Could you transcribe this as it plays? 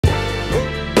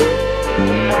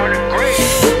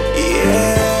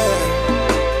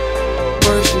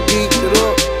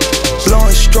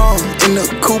in the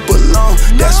coupe alone.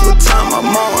 That's what time I'm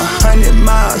on. 100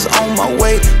 miles on my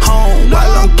way home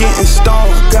while I'm getting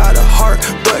stoned. Got a heart,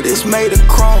 but it's made of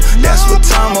chrome. That's what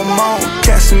time I'm on.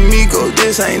 Casamigo,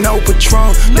 this ain't no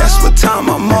Patron. That's what time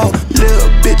I'm on.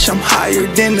 Little bitch, I'm higher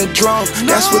than the drone.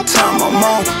 That's what time I'm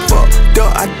on. Fucked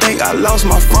up, I think I lost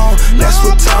my phone. That's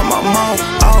what time I'm on.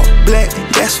 All black,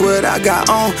 that's what I got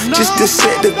on. Just to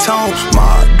set the tone.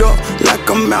 Marred up like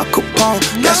I'm Al Capone.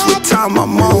 That's what time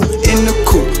I'm on. In the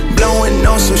coupe, blowing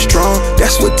on some strong.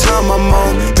 That's what time I'm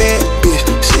on. Bad bitch,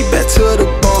 she back to the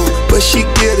bone, but she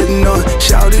get enough.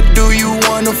 Shout it, do you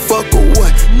wanna fuck or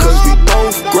what? Cause we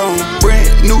both grown. Brand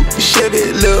new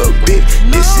Chevy, little bit.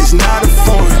 This is not a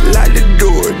foreign. Like the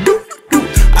door, do.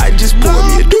 I just pour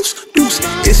me a deuce.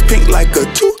 It's pink like a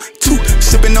two.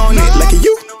 Sipping on it like a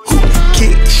you.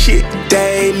 Kick shit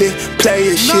daily,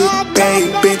 player shit,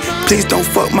 baby. Please don't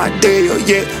fuck my day or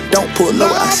yet. Don't pull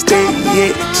over, I stay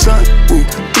yet. Son, ooh,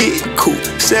 big cool.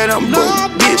 Said I'm broke,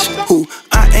 bitch, who?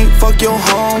 I ain't fuck your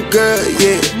home girl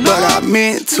yet, but I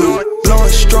meant to. Blowing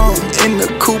strong in the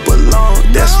coupe alone.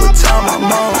 That's what time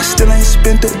I'm on. I still ain't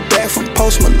spent a bag from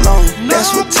Post Malone.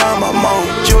 That's what time I'm on.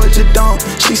 Georgia Dawn,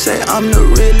 she say I'm the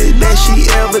realest that she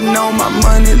ever known. My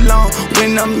money long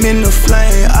when I'm in the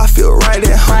flame. I feel right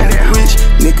at home. Rich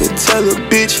nigga, tell a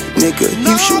bitch, nigga,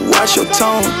 you should watch your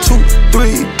tone. 2,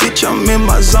 3, bitch, I'm in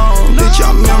my zone. Bitch,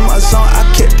 I'm in my zone. I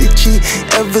kept it G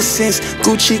ever since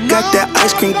Gucci got that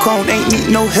ice cream cone. Ain't need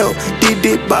no help, did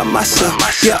it by myself.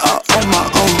 Yeah, all on my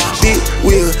own. Big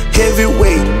wheel,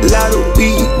 heavyweight, lot of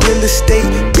weed, real estate.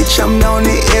 Bitch, I'm known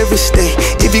in every state.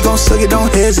 If you gon' suck it,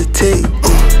 don't hesitate.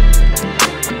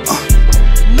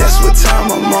 That's what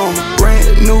time I'm on. Brand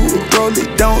new, roll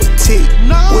it, don't tick.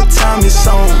 What time it's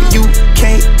on? You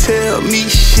can't tell me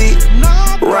shit,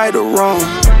 right or wrong.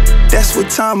 That's what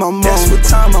time I'm on. That's what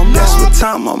time I'm on. That's what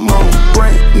time I'm on.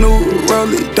 Brand new,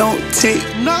 roll it, don't tick.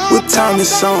 What time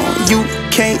it's on? You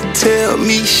can't tell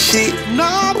me shit,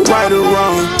 right or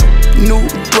wrong. New,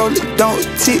 roll it, don't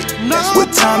tick. That's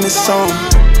what time it's on.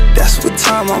 That's what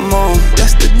time I'm on.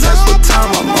 That's what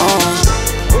time I'm on.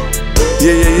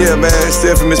 Yeah, man. It's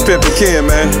the infamous PIMPIN,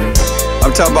 man.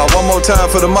 I'm talking about one more time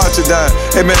for the marcher down.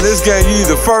 Hey, man, this game, you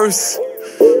either first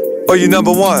or you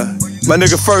number one. My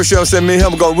nigga first, you know what I'm saying? Me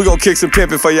and him, we gonna kick some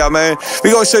pimpin' for y'all, man.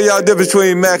 We gonna show y'all the difference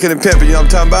between mackin' and pimpin', you know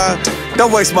what I'm talking about?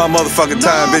 Don't waste my motherfucking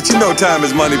time, bitch. You know time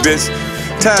is money, bitch.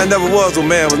 Time never was when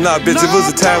man was not, bitch. It was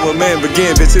a time when man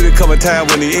began, bitch. It'll come a time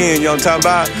when the end, you know what I'm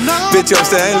talking about? Bitch, you know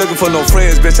what I'm saying? I ain't looking for no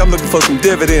friends, bitch. I'm looking for some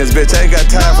dividends, bitch. I ain't got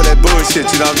time for that bullshit,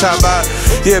 you know what I'm talking about?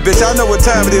 Yeah, bitch, I know what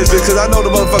time it is, bitch, cause I know the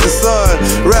motherfucking sun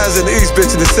rises in the east, bitch,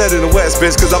 and it's set in the west,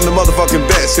 bitch, cause I'm the motherfucking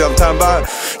best, you know what I'm talking about?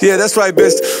 Yeah, that's right,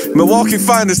 bitch. Milwaukee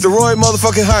finest, the Roy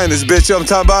motherfucking Highness, bitch, you know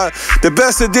what I'm talking about? The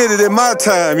best that did it in my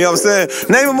time, you know what I'm saying?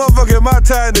 Name a motherfucker in my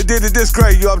time that did it this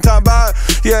great, you know what I'm talking about?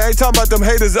 Yeah, I ain't talking about them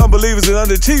haters, unbelievers, and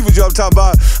underachievers, you know what I'm talking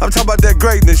about? I'm talking about that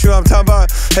greatness, you know what I'm talking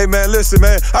about? Hey, man, listen,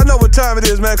 man, I know what time it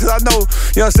is, man, cause I know,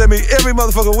 you know what I'm saying, me, every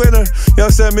motherfucking winter, you know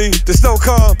what I'm saying, me, the snow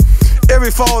come, every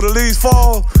fall, the leaves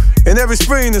fall, and every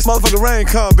spring, this motherfucking rain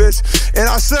come, bitch. And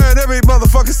I shine every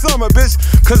motherfucking summer, bitch,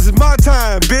 cause it's my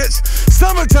time, bitch.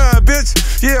 Summertime, bitch.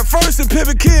 Yeah, first and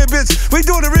PIMPIN Kid, bitch. We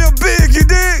doing it real big, you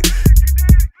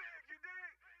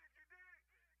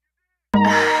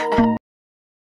dig?